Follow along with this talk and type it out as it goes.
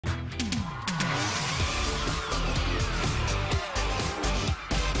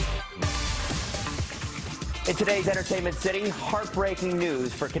In today's Entertainment City, heartbreaking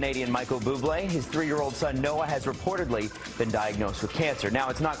news for Canadian Michael Bublé. His 3-year-old son Noah has reportedly been diagnosed with cancer. Now,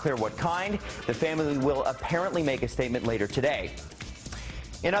 it's not clear what kind. The family will apparently make a statement later today.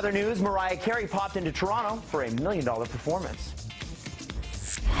 In other news, Mariah Carey popped into Toronto for a $1 million performance.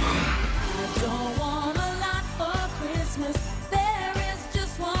 I don't want a lot for Christmas. There is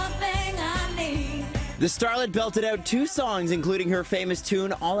just one thing I need. The starlet belted out 2 songs, including her famous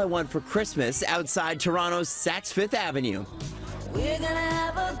tune All I Want for Christmas, outside Toronto's Saks Fifth Avenue. We're gonna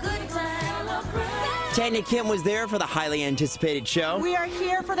have a good time. Tanya Kim was there for the highly anticipated show. We are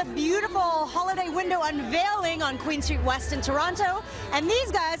here for the beautiful holiday window unveiling on Queen Street West in Toronto. And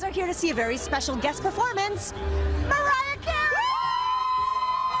these guys are here to see a very special guest performance, Mariah Carey!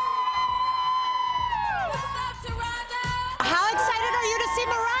 How excited are you to see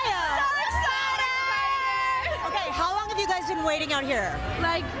Mariah? So excited! Okay, how long have you guys been waiting out here?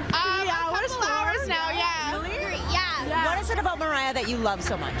 Like 3 hours, 4 hours now, yeah. Really? Yeah. What is it about Mariah that you love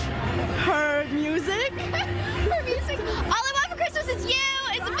so much? Her music. Her music. All I Want for Christmas is You.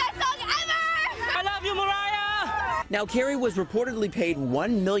 It's the best song ever. I love you, Mariah! Now, Carey was reportedly paid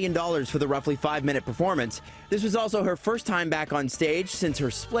 $1 million for the roughly 5-minute performance. This was also her first time back on stage since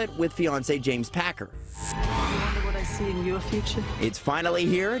her split with fiancé James Packer. I wonder what I see in your future. It's finally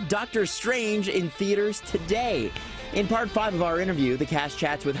here, Doctor Strange in theaters today. In part 5 of our interview, the cast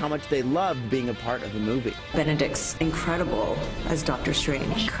chats with how much they loved being a part of the movie. Benedict's incredible as Doctor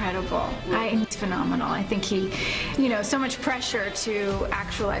Strange. Incredible. He's phenomenal. I think he, so much pressure to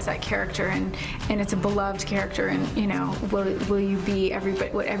actualize that character, and it's a beloved character, and, will you be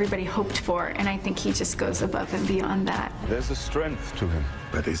what everybody hoped for? And I think he just goes above and beyond that. There's a strength to him.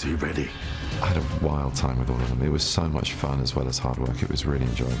 But is he ready? I had a wild time with all of them. It was so much fun as well as hard work. It was really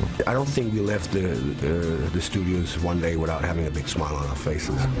enjoyable. I don't think we left the studios one day without having a big smile on our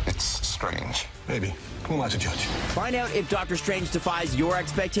faces. It's strange. Maybe. Who am I to judge? Find out if Doctor Strange defies your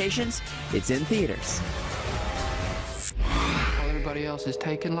expectations. It's in theaters. While everybody else is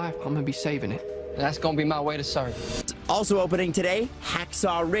taking life, I'm gonna be saving it. That's gonna be my way to serve. Also opening today,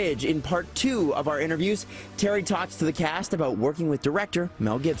 Hacksaw Ridge. In part 2 of our interviews, Terry talks to the cast about working with director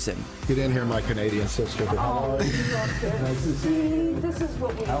Mel Gibson. Get in here, my Canadian sister. How are you? Nice to see you. This is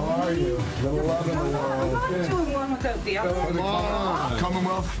what we How are you? Little love in the world. I'm not doing one without the other. Come on.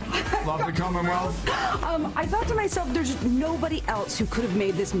 Commonwealth. Love the Commonwealth. I thought to myself, there's nobody else who could have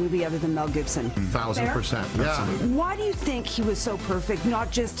made this movie other than Mel Gibson. 1000%. Yeah. Why do you think he was so perfect? Not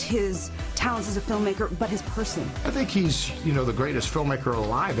just his talents as a filmmaker, but his person. I think he's, the greatest filmmaker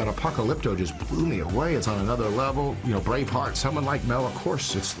alive. That Apocalypto just blew me away. It's on another level. Braveheart, someone like Mel, of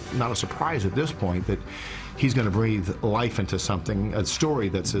course, it's not a surprise at this point that he's going to breathe life into something, a story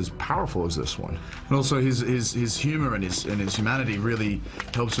that's as powerful as this one. And also his humor and his humanity really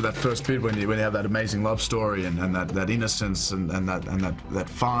helps with that first bit when you have that amazing love story and that innocence and that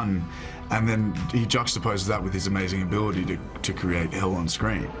fun. And then he juxtaposes that with his amazing ability to create hell on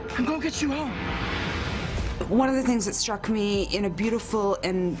screen. I'm gonna get you home. One of the things that struck me in a beautiful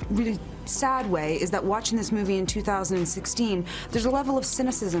and really sad way is that watching this movie in 2016, there's a level of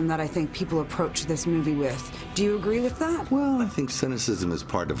cynicism that I think people approach this movie with. Do you agree with that? Well, I think cynicism is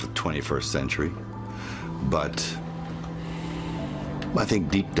part of the 21st century, but I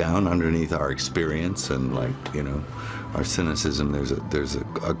think deep down underneath our experience and our cynicism, there's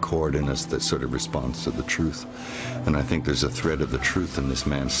a chord in us that sort of responds to the truth. And I think there's a thread of the truth in this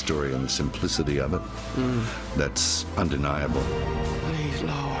man's story and the simplicity of it that's undeniable. Please,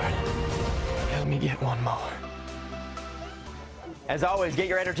 Lord, help me get one more. As always, get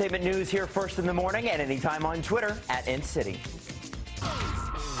your entertainment news here first in the morning and anytime on Twitter @InCity.